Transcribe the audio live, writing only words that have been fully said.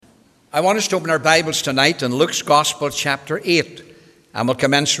I want us to open our Bibles tonight in Luke's Gospel, chapter 8, and we'll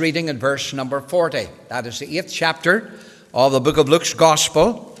commence reading in verse number 40. That is the 8th chapter of the book of Luke's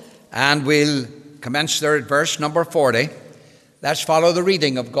Gospel, and we'll commence there at verse number 40. Let's follow the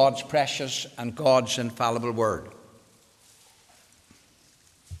reading of God's precious and God's infallible word.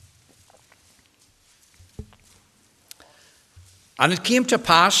 And it came to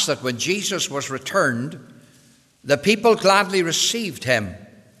pass that when Jesus was returned, the people gladly received him,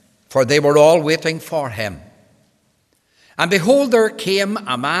 for they were all waiting for him. And behold, there came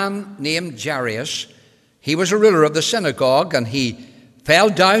a man named Jairus. He was a ruler of the synagogue, and he fell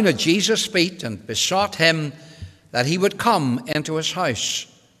down at Jesus' feet and besought him that he would come into his house.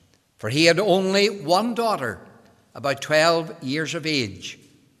 For he had only one daughter, about 12 years of age,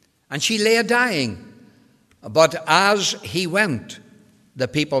 and she lay dying. But as he went, the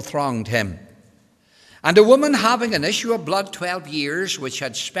people thronged him. And a woman having an issue of blood 12 years, which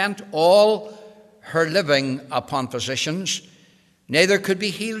had spent all her living upon physicians, neither could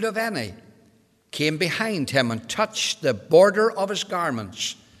be healed of any, came behind him and touched the border of his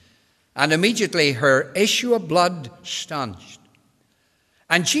garments. And immediately her issue of blood stanched.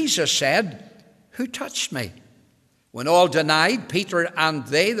 And Jesus said, "Who touched me?" When all denied, Peter and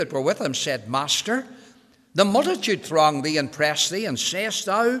they that were with him said, "Master, the multitude throng thee and press thee, and sayest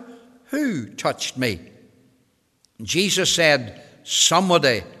thou, Who touched me?" Jesus said,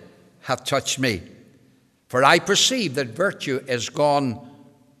 "Somebody hath touched me, for I perceive that virtue is gone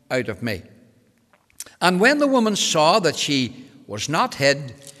out of me." And when the woman saw that she was not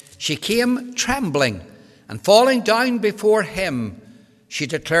hid, she came trembling, and falling down before him, she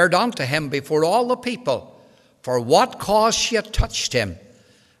declared unto him before all the people for what cause she had touched him,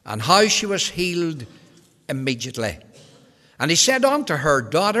 and how she was healed immediately. And he said unto her,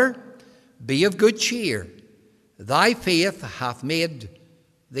 "Daughter, be of good cheer. Thy faith hath made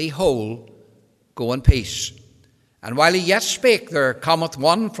thee whole. Go in peace." And while he yet spake, there cometh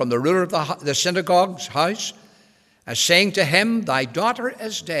one from the ruler of the synagogue's house, as saying to him, "Thy daughter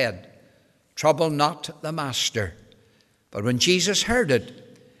is dead. Trouble not the master." But when Jesus heard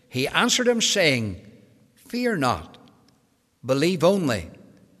it, he answered him, saying, "Fear not, believe only,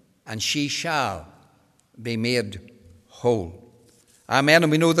 and she shall be made whole." Amen.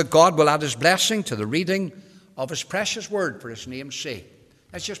 And we know that God will add his blessing to the reading of his precious word for his name's sake.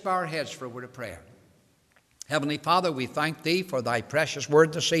 Let's just bow our heads for a word of prayer. Heavenly Father, we thank thee for thy precious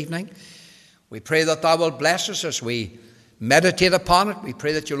word this evening. We pray that thou wilt bless us as we meditate upon it. We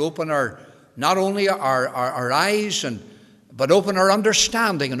pray that you'll open not only our eyes, but open our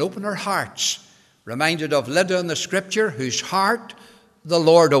understanding and open our hearts. Reminded of Lydia in the scripture, whose heart the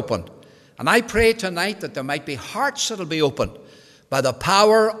Lord opened. And I pray tonight that there might be hearts that will be opened by the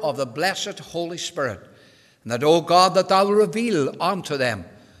power of the blessed Holy Spirit. And that, O God, that thou will reveal unto them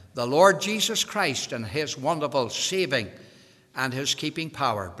the Lord Jesus Christ and his wonderful saving and his keeping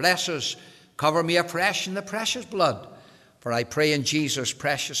power. Bless us, cover me afresh in the precious blood. For I pray in Jesus'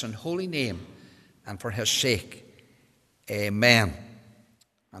 precious and holy name and for his sake. Amen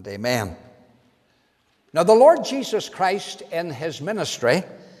and amen. Now the Lord Jesus Christ in his ministry,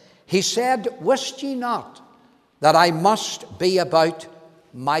 he said, "Wist ye not that I must be about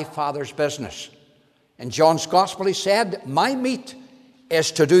my Father's business?" In John's Gospel he said, "My meat is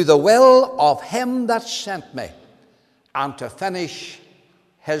to do the will of him that sent me, and to finish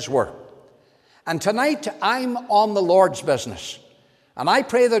his work." And tonight I'm on the Lord's business. And I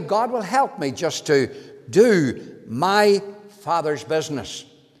pray that God will help me just to do my Father's business.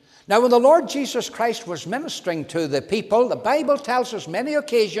 Now, when the Lord Jesus Christ was ministering to the people, the Bible tells us many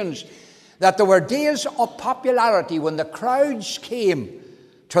occasions that there were days of popularity when the crowds came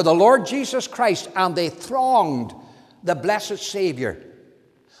to the Lord Jesus Christ and they thronged the blessed Savior.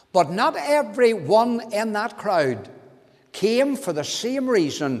 But not everyone in that crowd came for the same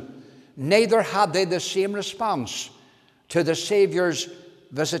reason, neither had they the same response to the Savior's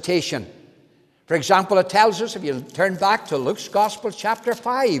visitation. For example, it tells us, if you turn back to Luke's Gospel, chapter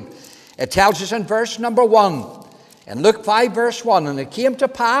 5, it tells us in verse number 1, in Luke 5, verse 1, "And it came to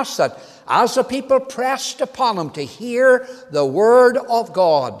pass that as the people pressed upon him to hear the word of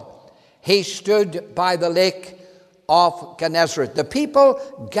God, he stood by the lake of Gennesaret." The people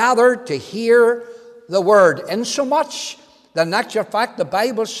gathered to hear the word, insomuch that in actual fact the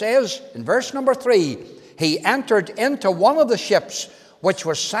Bible says in verse number 3, he entered into one of the ships, which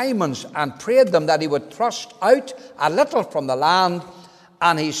was Simon's, and prayed them that he would thrust out a little from the land,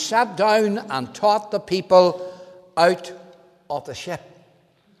 and he sat down and taught the people out of the ship.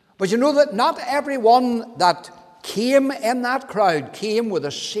 But you know that not everyone that came in that crowd came with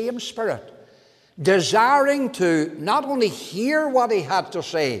the same spirit, desiring to not only hear what he had to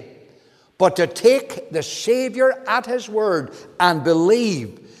say, but to take the Savior at his word and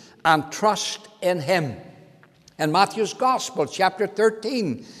believe and trust in him. In Matthew's Gospel, chapter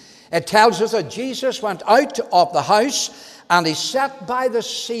 13, it tells us that Jesus went out of the house and he sat by the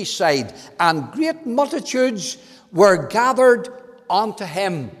seaside, and great multitudes were gathered unto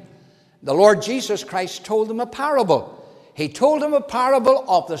him. The Lord Jesus Christ told them a parable. He told them a parable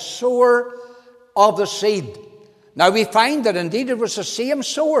of the sower of the seed. Now we find that indeed it was the same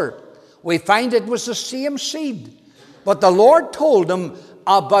sower. We find it was the same seed. But the Lord told them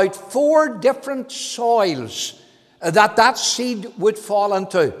about 4 different soils that seed would fall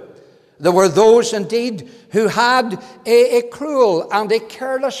into. There were those indeed who had a cruel and a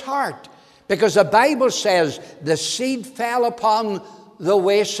careless heart, because the Bible says the seed fell upon the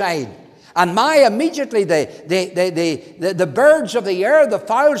wayside. And immediately the birds of the air, the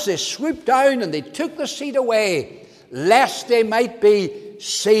fowls, they swooped down and they took the seed away, lest they might be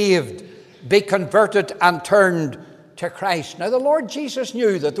saved, be converted and turned to Christ. Now the Lord Jesus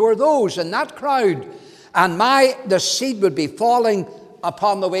knew that there were those in that crowd, and the seed would be falling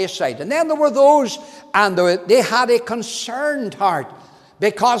upon the wayside. And then there were those, and they had a concerned heart,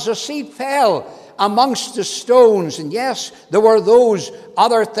 because the seed fell amongst the stones. And yes, there were those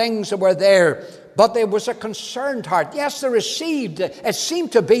other things that were there, but there was a concerned heart. Yes, it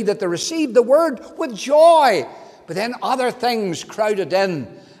seemed to be that they received the word with joy, but then other things crowded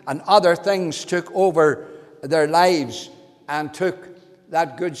in, and other things took over their lives and took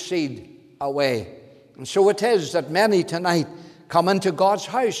that good seed away. And so it is that many tonight come into God's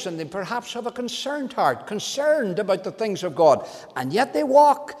house, and they perhaps have a concerned heart, concerned about the things of God, and yet they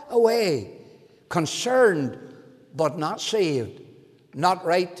walk away concerned but not saved, not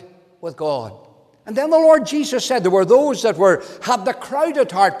right with God. And then the Lord Jesus said there were those that had the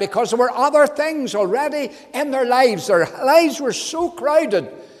crowded heart, because there were other things already in their lives. Their lives were so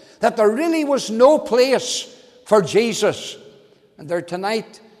crowded that there really was no place for Jesus. And there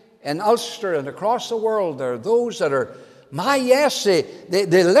tonight in Ulster and across the world, there are those that are,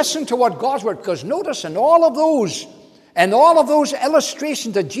 they listen to what God's word, because notice in all of those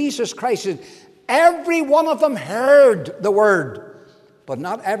illustrations that Jesus Christ did, every one of them heard the word, but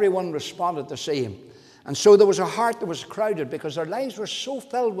not everyone responded the same. And so there was a heart that was crowded, because their lives were so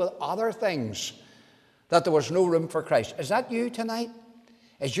filled with other things that there was no room for Christ. Is that you tonight?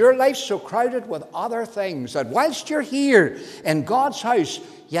 Is your life so crowded with other things that whilst you're here in God's house,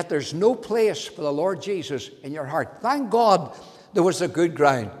 yet there's no place for the Lord Jesus in your heart? Thank God there was a good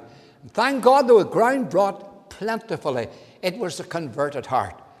ground. Thank God there was ground brought plentifully. It was the converted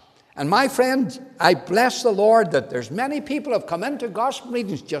heart. And my friend, I bless the Lord that there's many people have come into gospel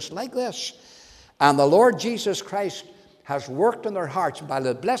meetings just like this, and the Lord Jesus Christ has worked in their hearts by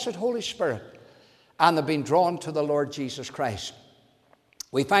the blessed Holy Spirit, and they've been drawn to the Lord Jesus Christ.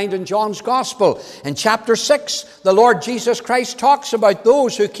 We find in John's Gospel, in chapter 6, the Lord Jesus Christ talks about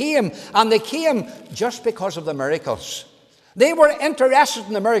those who came, and they came just because of the miracles. They were interested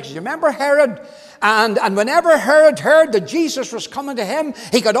in the miracles. You remember Herod? And whenever Herod heard that Jesus was coming to him,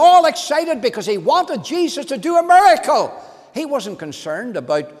 he got all excited because he wanted Jesus to do a miracle. He wasn't concerned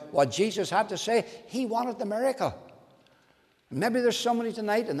about what Jesus had to say. He wanted the miracle. Maybe there's somebody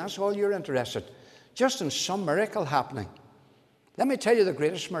tonight, and that's all you're interested, just in some miracle happening. Let me tell you the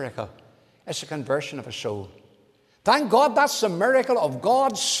greatest miracle. It's the conversion of a soul. Thank God that's the miracle of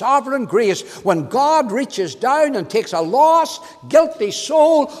God's sovereign grace, when God reaches down and takes a lost, guilty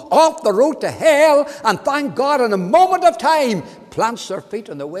soul off the road to hell, and thank God in a moment of time plants their feet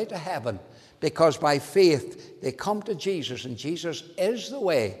on the way to heaven, because by faith they come to Jesus, and Jesus is the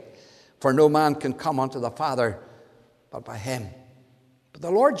way, for no man can come unto the Father but by him. But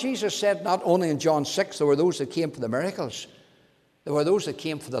the Lord Jesus said not only in John 6 there were those that came for the miracles, there were those that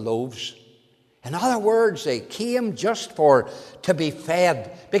came for the loaves. In other words, they came just to be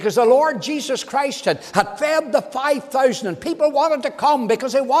fed, because the Lord Jesus Christ had fed the 5,000, and people wanted to come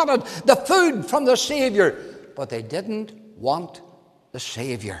because they wanted the food from the Savior, but they didn't want the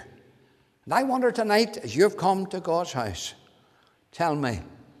Savior. And I wonder tonight, as you've come to God's house, tell me,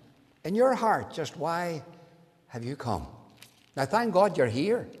 in your heart, just why have you come? Now, thank God you're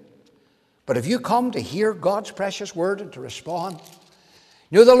here. But have you come to hear God's precious word and to respond?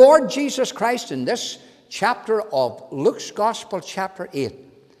 You know, the Lord Jesus Christ, in this chapter of Luke's Gospel, chapter 8,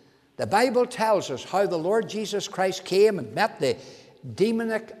 the Bible tells us how the Lord Jesus Christ came and met the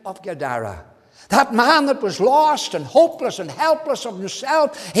demoniac of Gadara. That man that was lost and hopeless and helpless of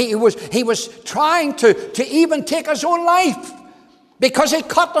himself, he was trying to even take his own life, because he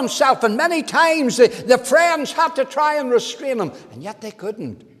cut himself, and many times the friends had to try and restrain him, and yet they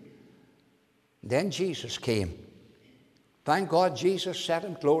couldn't. Then Jesus came. Thank God Jesus set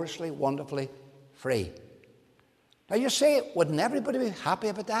him gloriously, wonderfully free. Now you say, wouldn't everybody be happy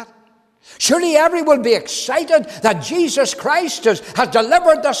about that? Surely everyone will be excited that Jesus Christ has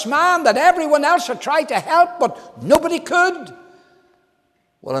delivered this man that everyone else had tried to help, but nobody could.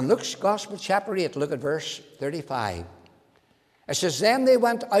 Well, in Luke's Gospel, chapter 8, look at verse 35. It says, then they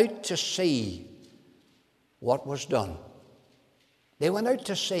went out to see what was done. They went out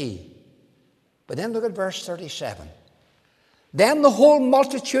to see. But then look at verse 37. Then the whole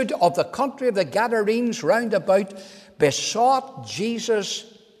multitude of the country of the Gadarenes round about besought Jesus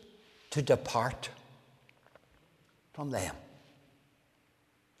to depart from them.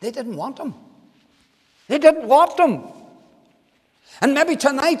 They didn't want him. They didn't want him. And maybe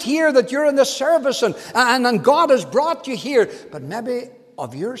tonight here that you're in the service and God has brought you here, but maybe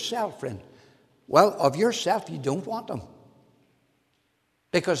of yourself, friend, well, of yourself you don't want him.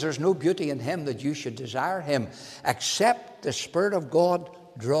 Because there's no beauty in him that you should desire him, except the Spirit of God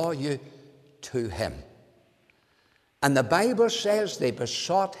draw you to him. And the Bible says they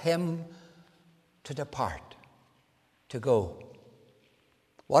besought him to depart, to go.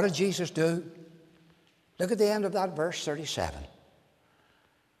 What did Jesus do? Look at the end of that verse 37.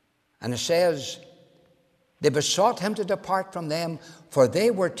 And it says, they besought him to depart from them, for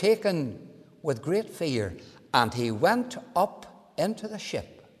they were taken with great fear. And he went up into the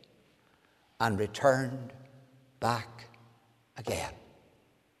ship and returned back again.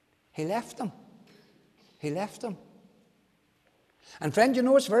 He left them. He left them. And friend, you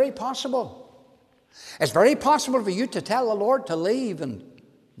know, it's very possible. It's very possible for you to tell the Lord to leave and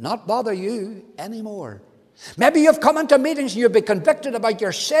not bother you anymore. Maybe you've come into meetings and you've been convicted about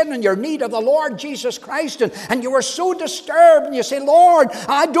your sin and your need of the Lord Jesus Christ, and you were so disturbed, and you say, Lord,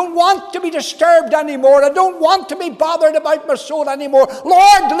 I don't want to be disturbed anymore. I don't want to be bothered about my soul anymore.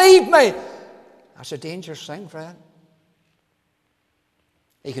 Lord, leave me. That's a dangerous thing, friend.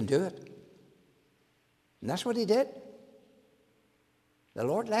 He can do it. And that's what he did. The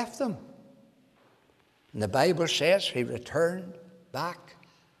Lord left them. And the Bible says he returned back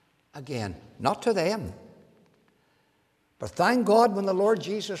again. Not to them. But thank God when the Lord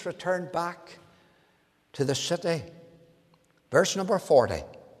Jesus returned back to the city. Verse number 40.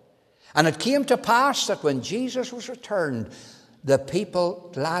 And it came to pass that when Jesus was returned, the people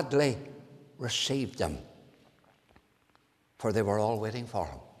gladly received him, for they were all waiting for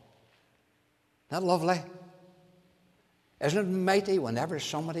him. Isn't that lovely? Isn't it mighty whenever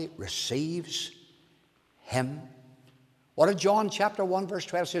somebody receives him? What did John chapter 1 verse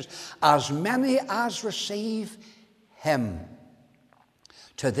 12 says? As many as receive him,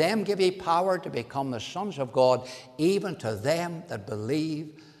 to them give he power to become the sons of God, even to them that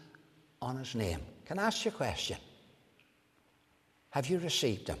believe on his name. Can I ask you a question? Have you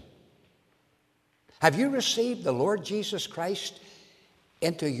received him? Have you received the Lord Jesus Christ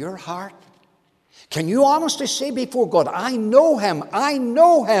into your heart? Can you honestly say before God, I know him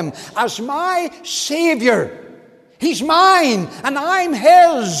as my Savior. He's mine and I'm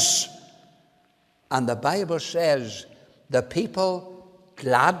his. And the Bible says the people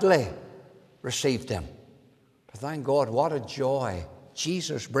gladly received him. But thank God, what a joy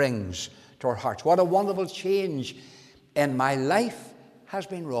Jesus brings to our hearts. What a wonderful change in my life has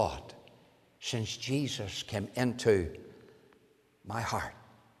been wrought since Jesus came into my heart.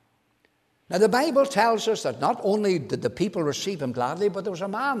 Now the Bible tells us that not only did the people receive him gladly, but there was a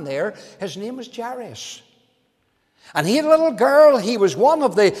man there. His name was Jairus. And he had a little girl. He was one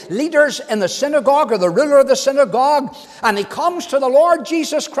of the leaders in the synagogue, or the ruler of the synagogue. And he comes to the Lord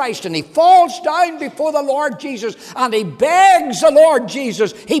Jesus Christ, and he falls down before the Lord Jesus, and he begs the Lord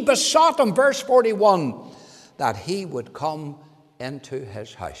Jesus. He besought him, verse 41, that he would come into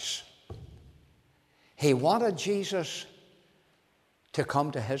his house. He wanted Jesus to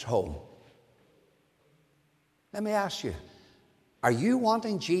come to his home. Let me ask you, are you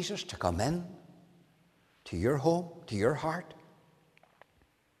wanting Jesus to come in to your home, to your heart?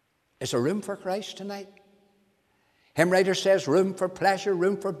 Is there room for Christ tonight? Hymn writer says, room for pleasure,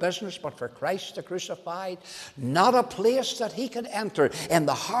 room for business, but for Christ the crucified, not a place that he can enter in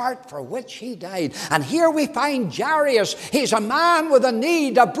the heart for which he died. And here we find Jairus. He's a man with a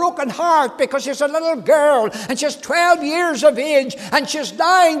need, a broken heart, because he's a little girl, and she's 12 years of age, and she's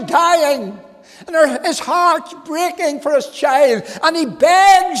dying. And his heart's breaking for his child. And he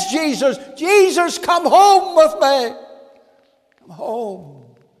begs Jesus, Jesus, come home with me. Come home.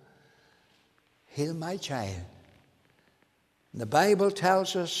 Heal my child. And the Bible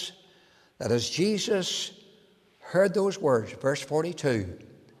tells us that as Jesus heard those words, verse 42,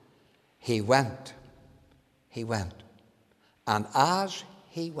 he went. He went. And as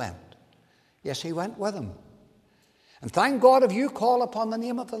he went, yes, he went with him. And thank God if you call upon the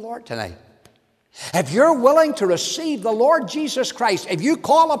name of the Lord tonight. If you're willing to receive the Lord Jesus Christ, if you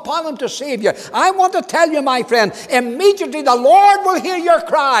call upon Him to save you, I want to tell you, my friend, immediately the Lord will hear your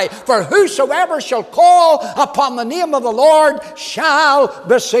cry. For whosoever shall call upon the name of the Lord shall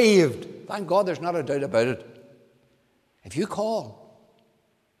be saved. Thank God there's not a doubt about it. If you call,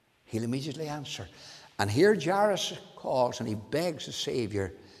 He'll immediately answer. And here Jairus calls and he begs the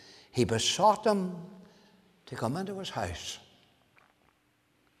Savior. He besought Him to come into his house.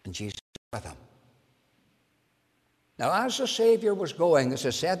 And Jesus was with him. Now, as the Savior was going, as I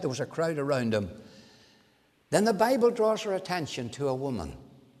said, there was a crowd around him. Then the Bible draws our attention to a woman.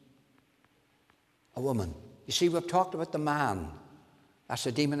 A woman. You see, we've talked about the man. That's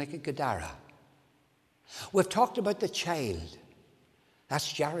the demonic in Gadara. We've talked about the child.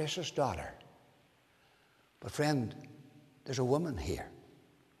 That's Jairus' daughter. But friend, there's a woman here.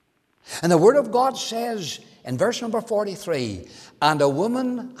 And the Word of God says in verse number 43, and a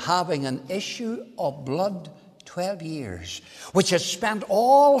woman having an issue of blood 12 years, which had spent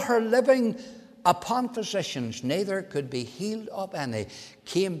all her living upon physicians, neither could be healed of any,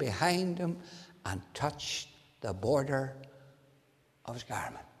 came behind him and touched the border of his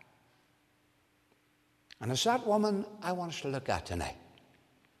garment. And it's that woman I want us to look at tonight,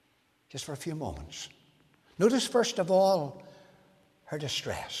 just for a few moments. Notice first of all her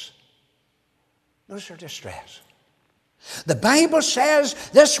distress. Notice her distress. The Bible says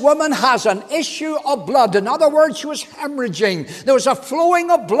this woman has an issue of blood. In other words, she was hemorrhaging. There was a flowing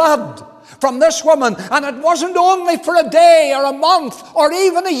of blood from this woman. And it wasn't only for a day or a month or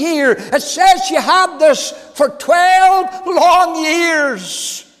even a year. It says she had this for 12 long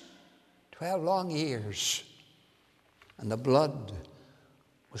years. 12 long years. And the blood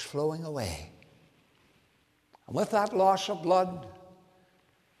was flowing away. And with that loss of blood,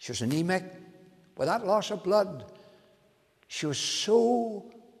 she was anemic. With that loss of blood, she was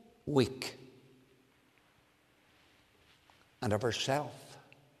so weak. And of herself,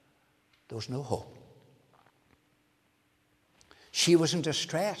 there was no hope. She was in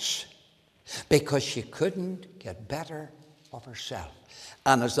distress because she couldn't get better of herself.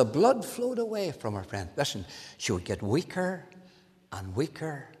 And as the blood flowed away from her, friend, listen, she would get weaker and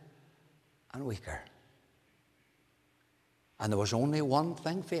weaker and weaker. And there was only one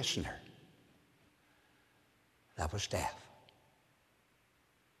thing facing her. That was death.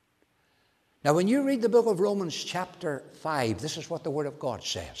 Now, when you read the book of Romans chapter 5, this is what the Word of God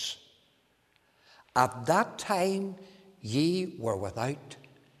says. At that time ye were without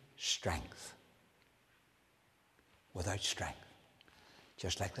strength. Without strength.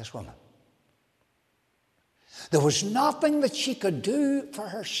 Just like this woman. There was nothing that she could do for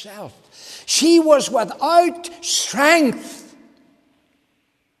herself. She was without strength.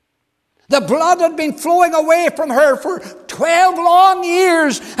 The blood had been flowing away from her for 12 long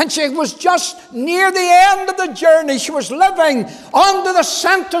years, and she was just near the end of the journey. She was living under the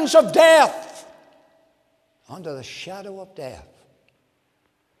sentence of death, under the shadow of death.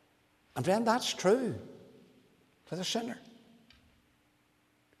 And friend, that's true for the sinner.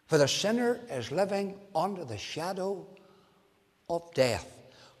 For the sinner is living under the shadow of death.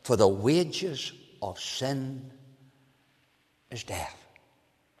 For the wages of sin is death.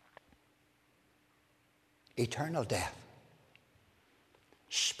 Eternal death.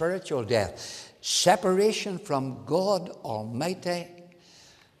 Spiritual death. Separation from God Almighty.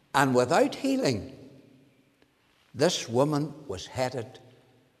 And without healing, this woman was headed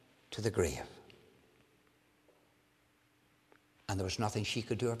to the grave. And there was nothing she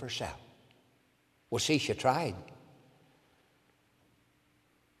could do of herself. Well, see, she tried.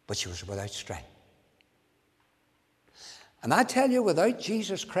 But she was without strength. And I tell you, without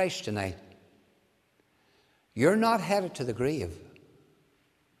Jesus Christ tonight, you're not headed to the grave.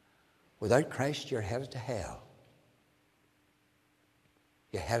 Without Christ, you're headed to hell.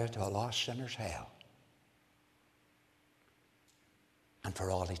 You're headed to a lost sinner's hell. And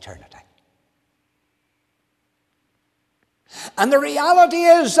for all eternity. And the reality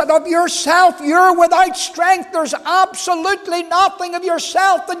is that of yourself, you're without strength. There's absolutely nothing of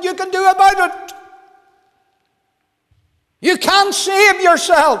yourself that you can do about it. You can't save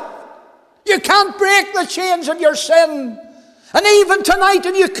yourself. You can't break the chains of your sin. And even tonight,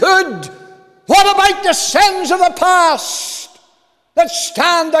 if you could, what about the sins of the past that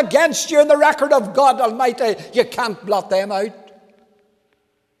stand against you in the record of God Almighty? You can't blot them out.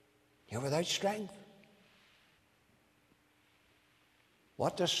 You're without strength.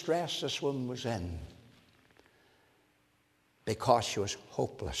 What distress this woman was in, because she was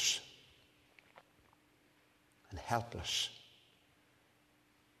hopeless and helpless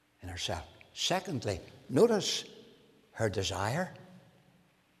in herself. Secondly, notice her desire.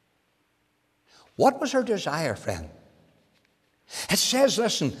 What was her desire, friend? It says,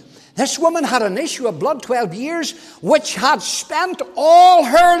 listen, this woman had an issue of blood 12 years, which had spent all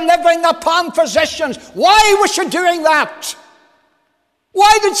her living upon physicians. Why was she doing that?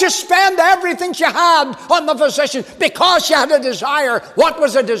 Why did she spend everything she had on the physician? Because she had a desire. What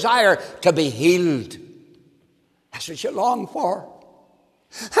was her desire? To be healed. That's what she longed for.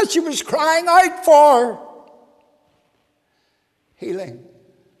 And she was crying out for healing.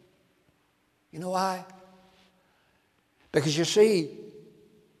 You know why? Because you see,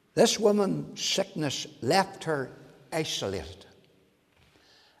 this woman's sickness left her isolated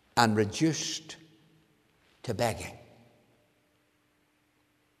and reduced to begging.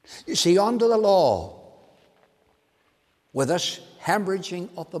 You see, under the law, with this hemorrhaging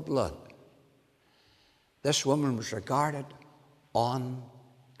of the blood, this woman was regarded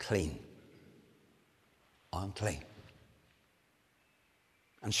unclean. Unclean.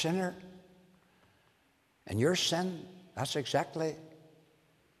 And sinner, in your sin, that's exactly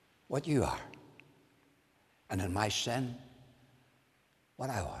what you are. And in my sin, what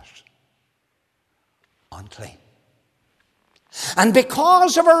I was. Unclean. And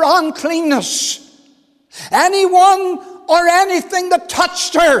because of her uncleanness, anyone or anything that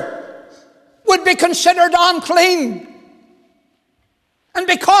touched her would be considered unclean. And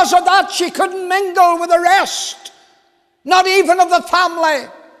because of that, she couldn't mingle with the rest, not even of the family.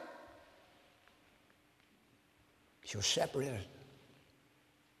 She was separated.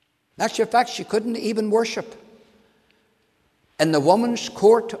 In actual fact, she couldn't even worship in the woman's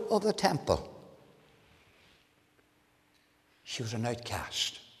court of the temple. She was an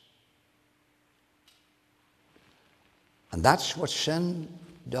outcast. And that's what sin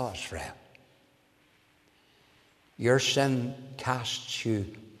does, friend. Your sin casts you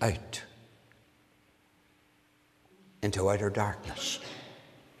out into outer darkness.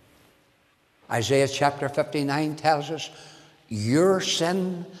 Isaiah chapter 59 tells us, your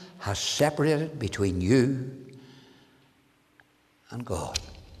sin has separated between you and God.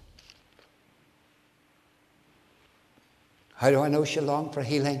 How do I know she longed for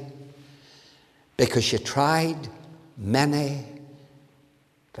healing? Because she tried many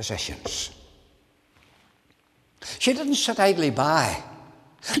physicians. She didn't sit idly by.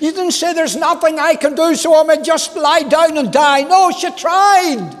 She didn't say, there's nothing I can do, so I may just lie down and die. No, she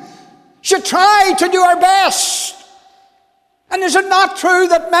tried. She tried to do her best. And is it not true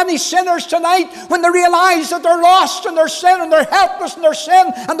that many sinners tonight, when they realize that they're lost in their sin and they're helpless in their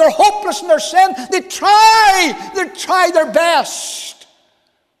sin and they're hopeless in their sin, they try their best.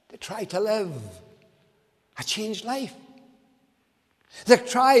 They try to live a changed life. They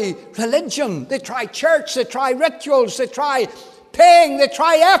try religion, they try church, they try rituals, they try paying, they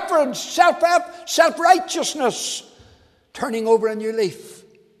try efforts, self-righteousness, turning over a new leaf.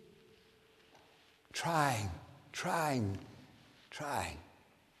 Trying.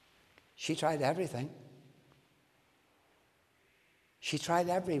 She tried everything. She tried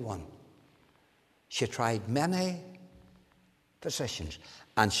everyone. She tried many physicians,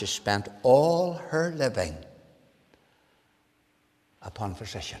 and she spent all her living upon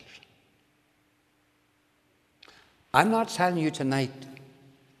physicians. I'm not telling you tonight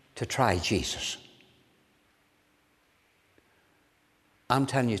to try Jesus. I'm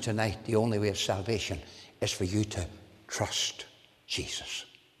telling you tonight the only way of salvation is for you to trust Jesus.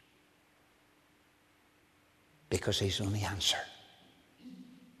 Because he's the only answer.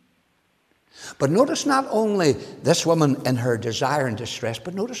 But notice not only this woman in her desire and distress,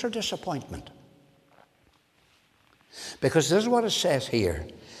 but notice her disappointment. Because this is what it says here.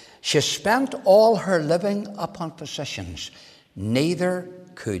 She spent all her living upon physicians. Neither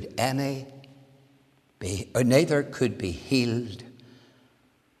could be healed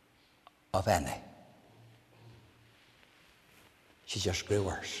of any. She just grew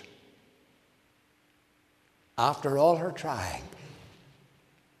worse. After all her trying,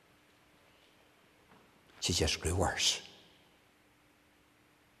 she just grew worse.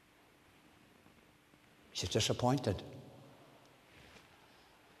 She's disappointed.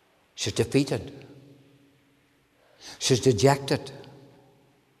 She's defeated. She's dejected.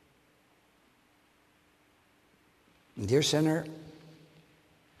 And dear sinner,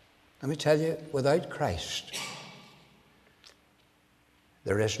 let me tell you, without Christ,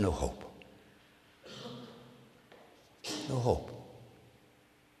 there is no hope. No hope.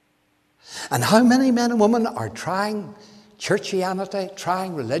 And how many men and women are trying churchianity,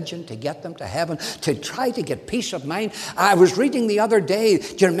 trying religion to get them to heaven, to try to get peace of mind. I was reading the other day,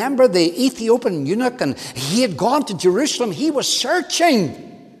 do you remember the Ethiopian eunuch? And he had gone to Jerusalem. He was searching.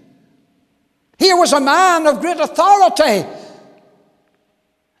 Here was a man of great authority.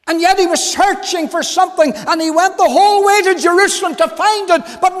 And yet he was searching for something, and he went the whole way to Jerusalem to find it.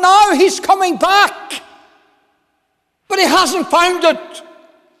 But now he's coming back. But he hasn't found it.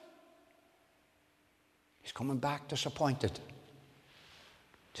 He's coming back disappointed,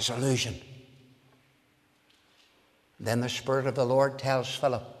 disillusioned. Then the Spirit of the Lord tells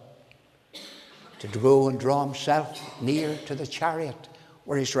Philip to go and draw himself near to the chariot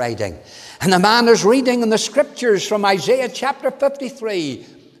where he's riding. And the man is reading in the scriptures from Isaiah chapter 53.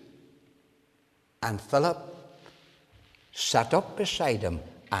 And Philip sat up beside him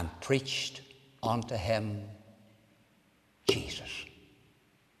and preached unto him Jesus.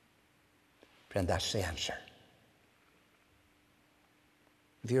 Friend, that's the answer.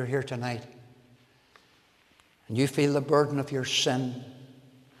 If you're here tonight and you feel the burden of your sin,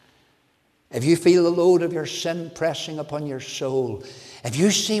 if you feel the load of your sin pressing upon your soul, if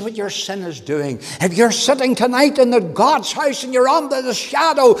you see what your sin is doing, if you're sitting tonight in the God's house and you're under the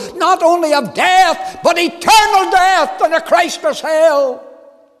shadow not only of death, but eternal death and a Christless hell.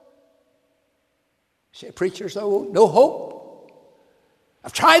 You say, preachers, no hope.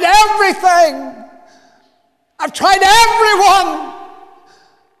 I've tried everything. I've tried everyone.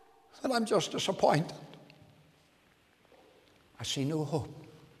 And I'm just disappointed. I see no hope.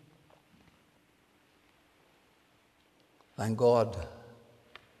 Thank God.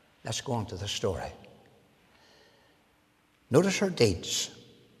 Let's go on to the story. Notice her deeds.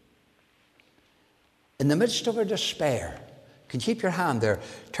 In the midst of her despair, you can keep your hand there.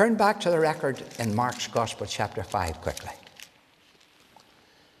 Turn back to the record in Mark's Gospel, chapter 5, quickly.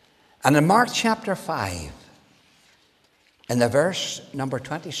 And in Mark chapter 5, in the verse number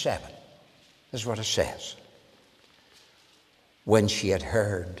 27, this is what it says. When she had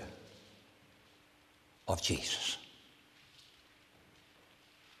heard of Jesus.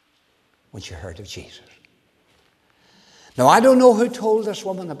 When she heard of Jesus. Now, I don't know who told this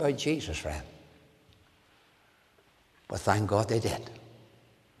woman about Jesus, friend. But thank God they did.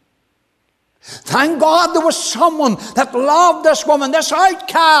 Thank God there was someone that loved this woman, this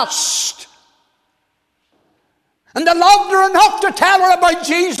outcast. And they loved her enough to tell her about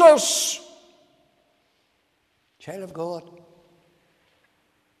Jesus. Child of God,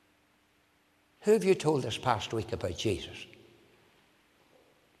 who have you told this past week about Jesus?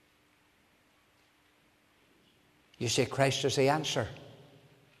 You say Christ is the answer.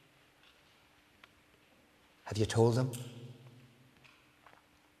 Have you told them?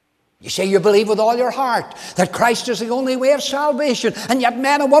 You say you believe with all your heart that Christ is the only way of salvation, and yet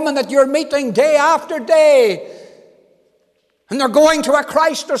men and women that you're meeting day after day, and they're going to a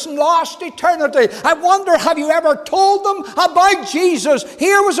Christless and lost eternity. I wonder, have you ever told them about Jesus?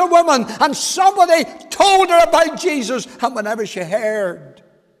 Here was a woman, and somebody told her about Jesus, and whenever she heard,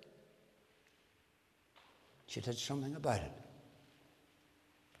 she did something about it.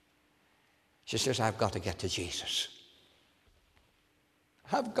 She says, I've got to get to Jesus.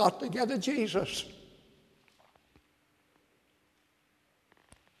 I've got to get to Jesus.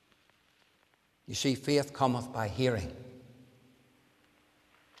 You see, faith cometh by hearing.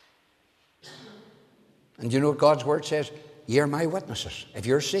 And you know what God's word says? You're my witnesses. If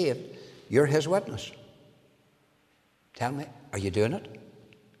you're saved, you're his witness. Tell me, are you doing it?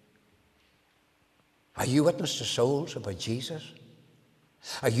 Are you witness to souls about Jesus?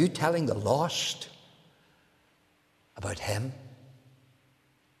 Are you telling the lost about him?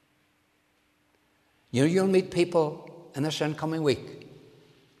 You know, you'll meet people in this incoming week,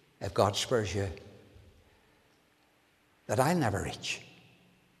 if God spurs you, that I'll never reach.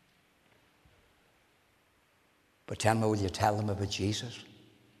 But tell me, will you tell them about Jesus?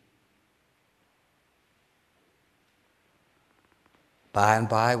 By and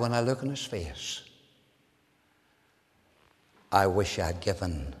by, when I look in his face, I wish I'd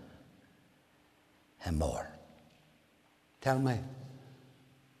given him more. Tell me,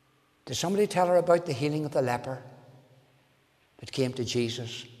 did somebody tell her about the healing of the leper that came to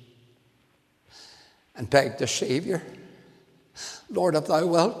Jesus and begged the Savior, Lord, if thou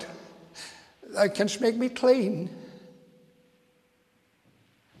wilt, thou canst make me clean?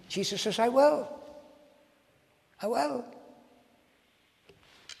 Jesus says, I will. I will.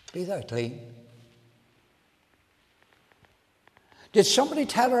 Be thou clean. Did somebody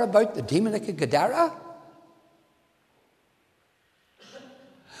tell her about the demonic of Gadara?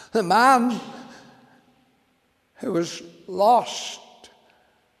 The man who was lost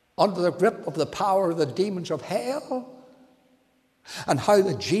under the grip of the power of the demons of hell, and how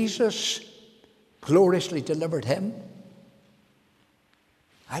that Jesus gloriously delivered him?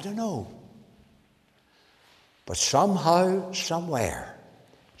 I don't know. But somehow, somewhere,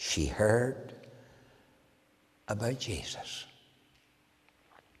 she heard about Jesus.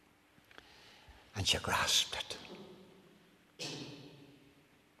 And she grasped it.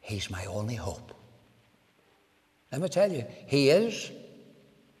 He's my only hope. Let me tell you, he is.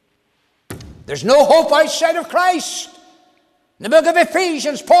 There's no hope outside of Christ. In the book of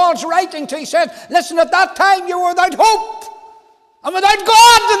Ephesians, Paul's writing to, he said, listen, at that time you were without hope and without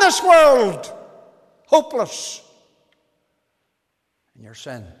God in this world. Hopeless in your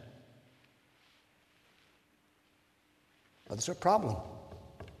sin. But there's a problem.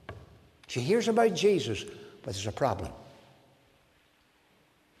 She hears about Jesus, but there's a problem.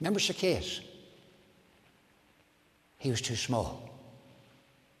 Remember Zacchaeus? He was too small.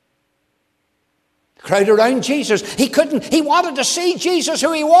 The crowd around Jesus, he wanted to see Jesus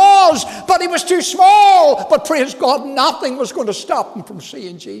who he was, but he was too small. But praise God, nothing was going to stop him from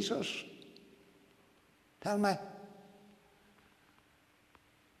seeing Jesus. Tell me,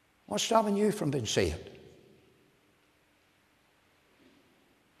 what's stopping you from being saved?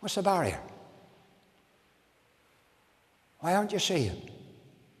 What's the barrier? Why aren't you saved?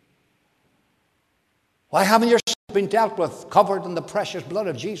 Why haven't your sins been dealt with, covered in the precious blood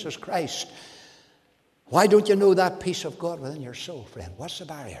of Jesus Christ? Why don't you know that peace of God within your soul, friend? What's the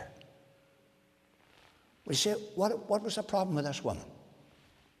barrier? We say, what was the problem with this woman?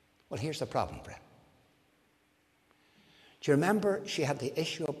 Well, here's the problem, friend. Do you remember she had the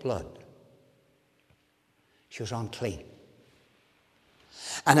issue of blood? She was unclean.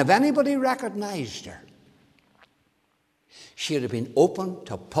 And if anybody recognized her, she would have been open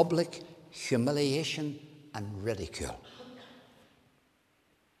to public humiliation and ridicule.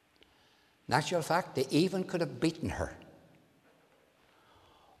 In actual fact, they even could have beaten her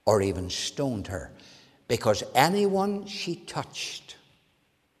or even stoned her, because anyone she touched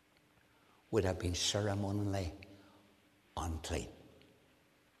would have been ceremonially unclean.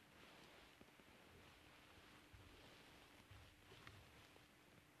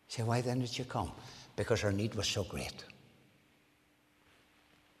 Say, why then did you come? Because her need was so great.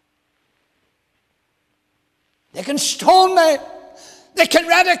 They can stone me. They can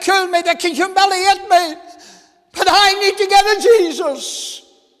ridicule me. They can humiliate me. But I need to get to Jesus.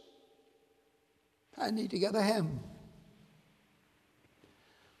 I need to get to him.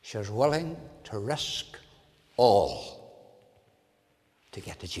 She was willing to risk all to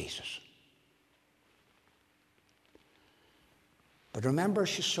get to Jesus. But remember,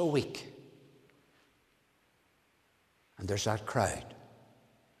 she's so weak. And there's that crowd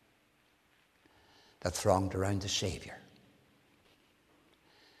that thronged around the Savior.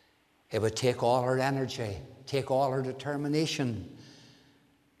 It would take all her energy, take all her determination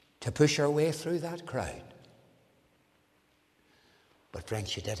to push her way through that crowd. But friends,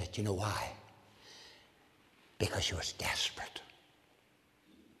 she did it. You know why? Because she was desperate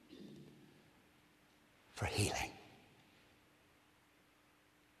for healing.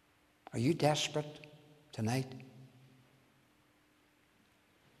 Are you desperate tonight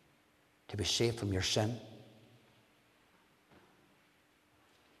to be saved from your sin?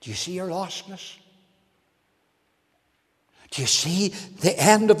 Do you see your lostness? Do you see the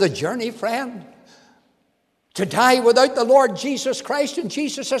end of the journey, friend? To die without the Lord Jesus Christ, and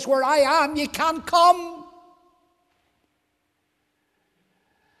Jesus says, where I am, you can't come.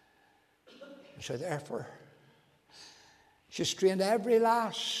 So therefore, she strained every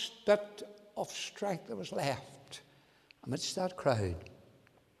last bit of strength that was left amidst that crowd.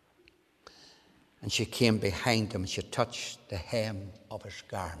 And she came behind him. She touched the hem of his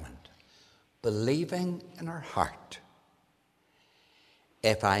garment, believing in her heart,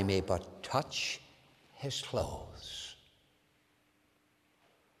 if I may but touch his clothes,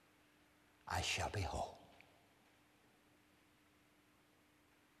 I shall be whole.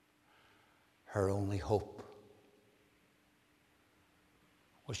 Her only hope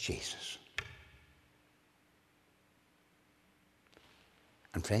was Jesus.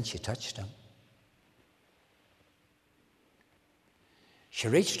 And friends, she touched him. She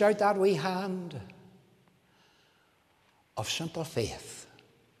reached out that wee hand of simple faith,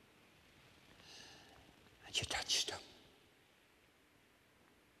 and she touched him.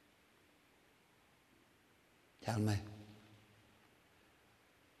 Tell me,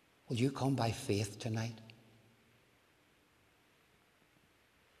 will you come by faith tonight?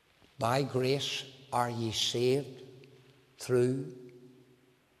 By grace are ye saved through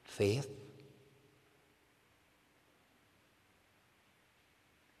faith.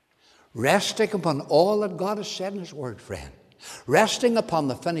 Resting upon all that God has said in his word, friend. Resting upon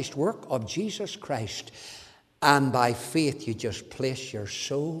the finished work of Jesus Christ. And by faith you just place your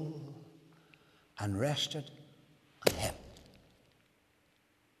soul and rested on him.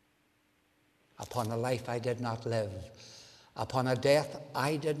 Upon a life I did not live, upon a death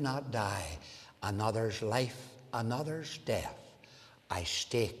I did not die, another's life, another's death, I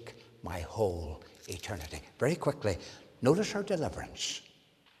stake my whole eternity. Very quickly, notice her deliverance.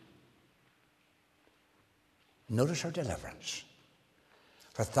 Notice her deliverance.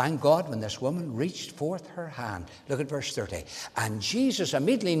 For thank God, when this woman reached forth her hand, look at verse 30, and Jesus,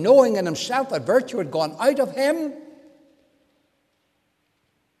 immediately knowing in himself that virtue had gone out of him,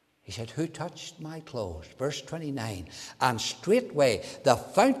 he said, who touched my clothes? Verse 29, and straightway the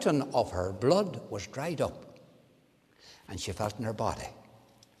fountain of her blood was dried up, and she felt in her body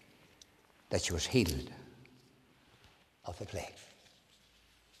that she was healed of the plague.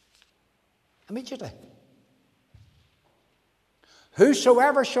 Immediately.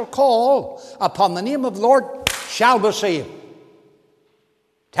 Whosoever shall call upon the name of the Lord shall be saved.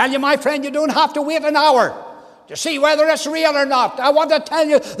 Tell you, my friend, you don't have to wait an hour to see whether it's real or not. I want to tell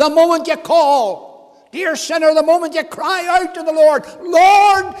you, the moment you call, dear sinner, the moment you cry out to the Lord,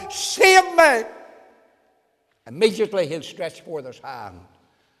 Lord, save me, immediately he'll stretch forth his hand,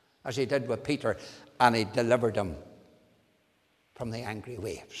 as he did with Peter, and he delivered him from the angry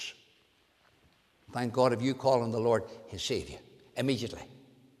waves. Thank God, if you call on the Lord, he'll save you. Immediately.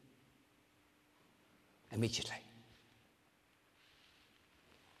 Immediately.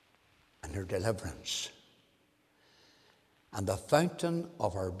 And her deliverance. And the fountain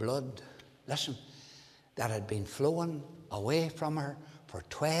of her blood, listen, that had been flowing away from her for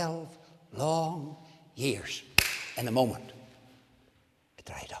 12 long years. In a moment, it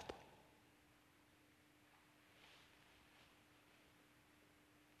dried up.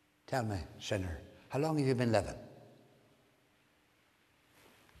 Tell me, sinner, how long have you been living?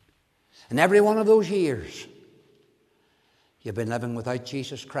 In every one of those years, you've been living without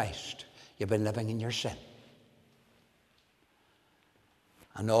Jesus Christ. You've been living in your sin.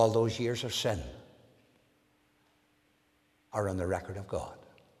 And all those years of sin are on the record of God.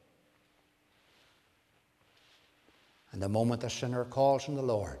 And the moment the sinner calls on the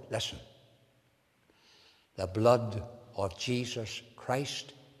Lord, listen, the blood of Jesus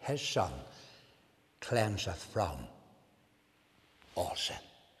Christ, his Son, cleanseth from all sin.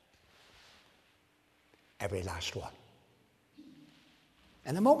 Every last one.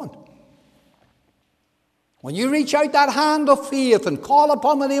 In a moment. When you reach out that hand of faith and call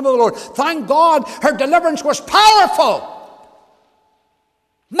upon the name of the Lord, thank God her deliverance was powerful.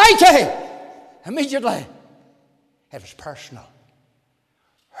 Mighty. Immediately. It was personal.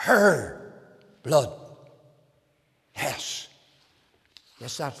 Her blood. Yes.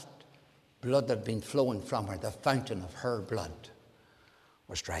 Yes, that blood that had been flowing from her, the fountain of her blood,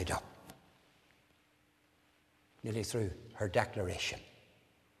 was dried up. Nearly through her declaration.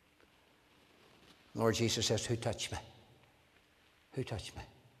 Lord Jesus says, who touched me? Who touched me?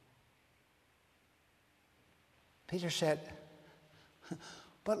 Peter said,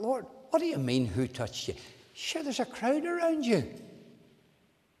 but Lord, what do you mean, who touched you? Sure, there's a crowd around you.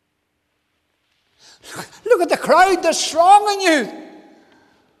 Look at the crowd that's thronging you.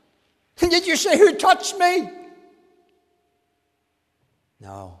 And did you say, who touched me?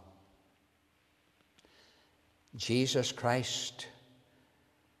 No. Jesus Christ,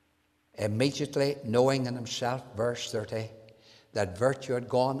 immediately knowing in himself, verse 30, that virtue had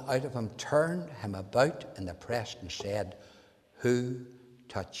gone out of him, turned him about in the press and said, who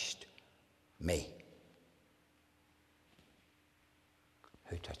touched me?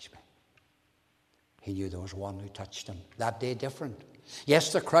 Who touched me? He knew there was one who touched him. That day different.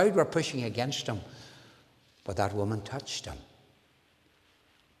 Yes, the crowd were pushing against him, but that woman touched him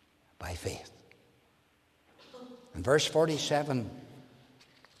by faith. In verse 47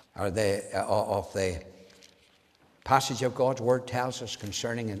 of the passage of God's word tells us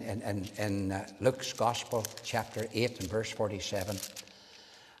concerning in Luke's Gospel, chapter 8 and verse 47.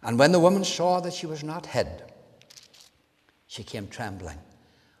 And when the woman saw that she was not hid, she came trembling,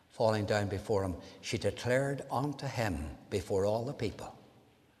 falling down before him. She declared unto him before all the people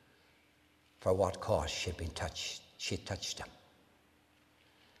for what cause she touched him,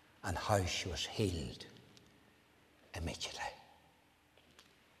 and how she was healed immediately.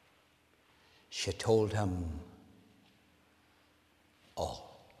 She told him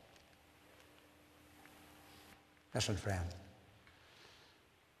all. Listen, friend.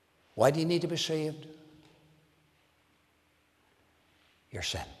 Why do you need to be saved? Your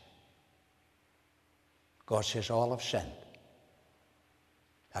sin. God says all have sinned.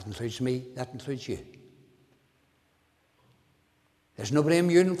 That includes me, that includes you. There's nobody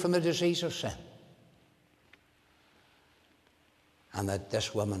immune from the disease of sin. And that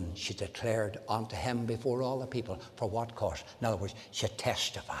this woman, she declared unto him before all the people. For what cause? In other words, she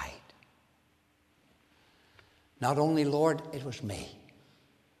testified. Not only, Lord, it was me,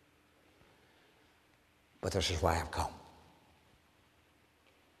 but this is why I've come.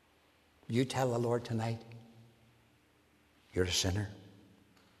 Will you tell the Lord tonight, you're a sinner?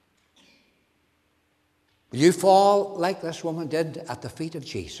 Will you fall like this woman did at the feet of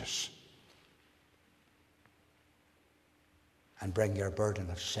Jesus and bring your burden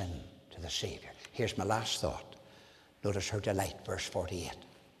of sin to the Savior? Here's my last thought. Notice her delight, verse 48.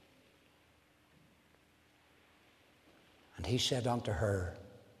 And he said unto her,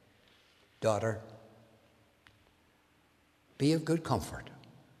 Daughter, be of good comfort.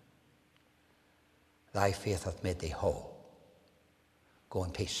 Thy faith hath made thee whole. Go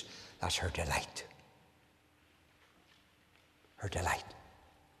in peace. That's her delight. Her delight.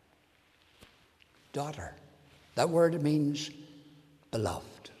 Daughter. That word means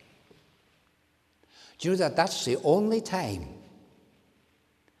beloved. Do you know that that's the only time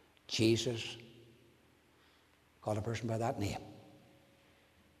Jesus called a person by that name?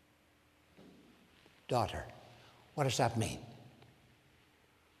 Daughter. What does that mean?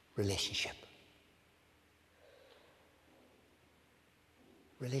 Relationship.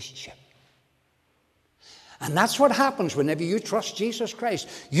 Relationship. And that's what happens whenever you trust Jesus Christ.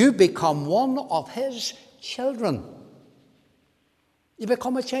 You become one of his children. You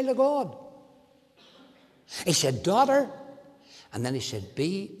become a child of God. He said, daughter, and then he said,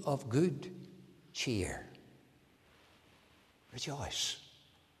 be of good cheer. Rejoice.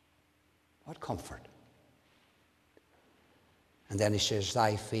 What comfort. And then he says,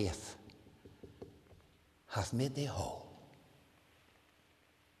 thy faith hath made thee whole.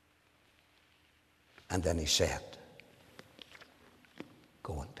 And then he said,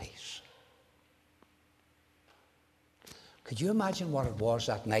 go in peace. Could you imagine what it was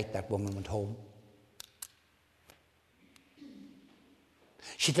that night that woman went home?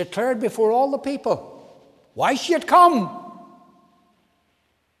 She declared before all the people why she had come.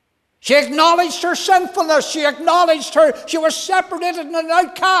 She acknowledged her sinfulness. She acknowledged she was separated and an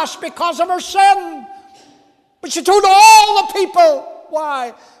outcast because of her sin. But she told all the people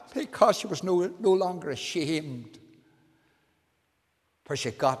why? Because she was no longer ashamed. For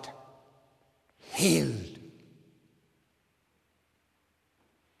she got healed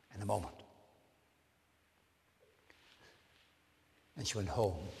in a moment. And she went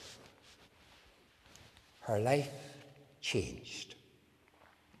home. Her life changed.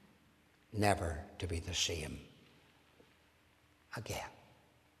 Never to be the same again.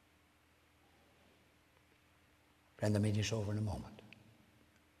 Friend, the meeting's over in a moment.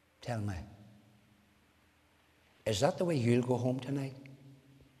 Tell me, is that the way you'll go home tonight?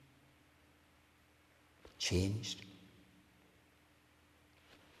 Changed?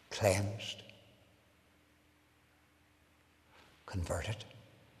 Cleansed? Converted?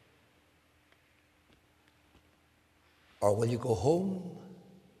 Or will you go home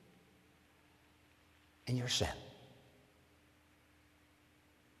in your sin?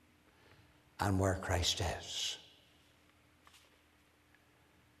 And where Christ is,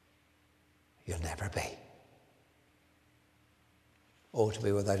 you'll never be. Oh, to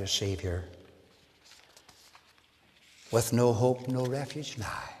be without a Savior, with no hope, no refuge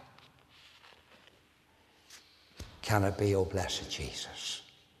nigh. Can it be, O blessed Jesus,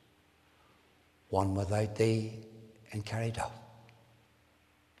 one without thee and carried up,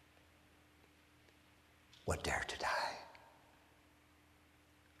 would dare to die?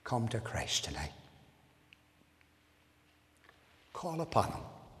 Come to Christ tonight. Call upon him.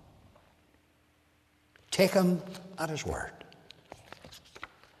 Take him at his word.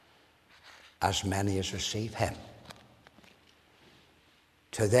 As many as receive him,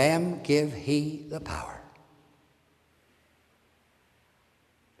 to them give he the power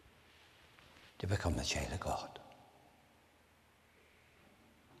to become the child of God.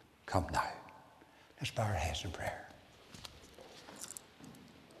 Come now. Let's bow our heads in prayer.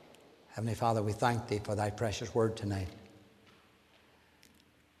 Heavenly Father, we thank thee for thy precious word tonight.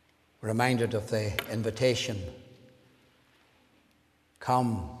 We're reminded of the invitation.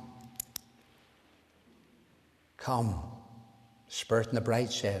 Come. Come. The Spirit and the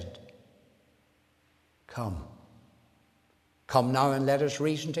bride said, come. Come now and let us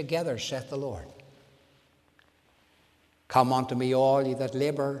reason together, saith the Lord. Come unto me all ye that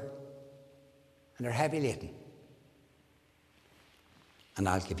labour and are heavy laden, and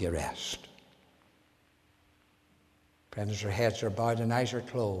I'll give you rest. Friends, our heads are bowed and eyes are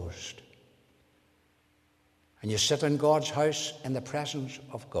closed, and you sit in God's house in the presence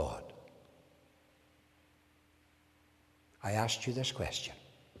of God. I asked you this question.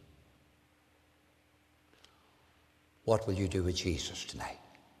 What will you do with Jesus tonight?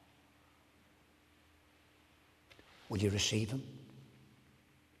 Will you receive him?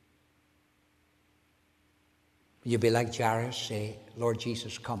 Will you be like Jairus, say, Lord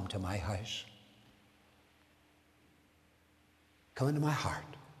Jesus, come to my house. Come into my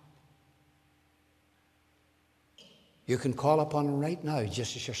heart. You can call upon him right now,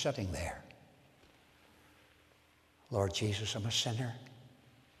 just as you're sitting there. Lord Jesus, I'm a sinner.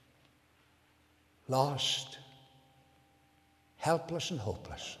 Lost, helpless and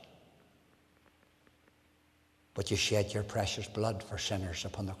hopeless. But you shed your precious blood for sinners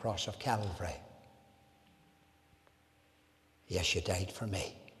upon the cross of Calvary. Yes, you died for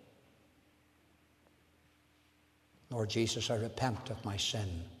me. Lord Jesus, I repent of my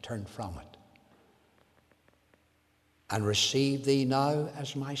sin, turn from it, and receive thee now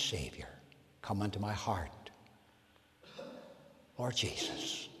as my Savior. Come into my heart. Lord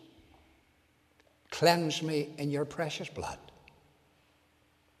Jesus, cleanse me in your precious blood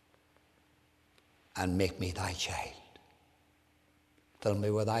and make me thy child. Fill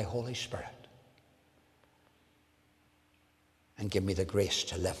me with thy Holy Spirit and give me the grace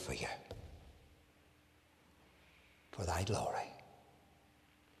to live for you, for thy glory,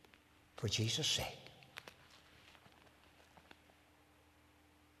 for Jesus' sake.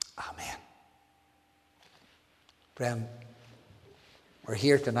 Amen. Friend, we're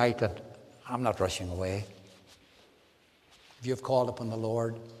here tonight and I'm not rushing away. If you've called upon the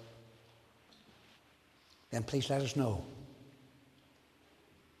Lord, then please let us know.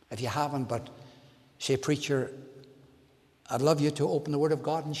 If you haven't, but say, preacher, I'd love you to open the Word of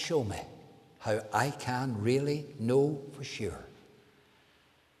God and show me how I can really know for sure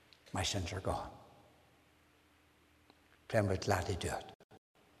my sins are gone. Friend, we'd gladly do it.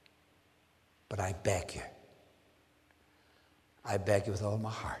 But I beg you with all my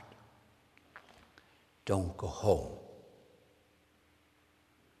heart, don't go home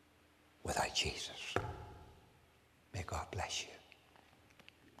without Jesus. May God bless you.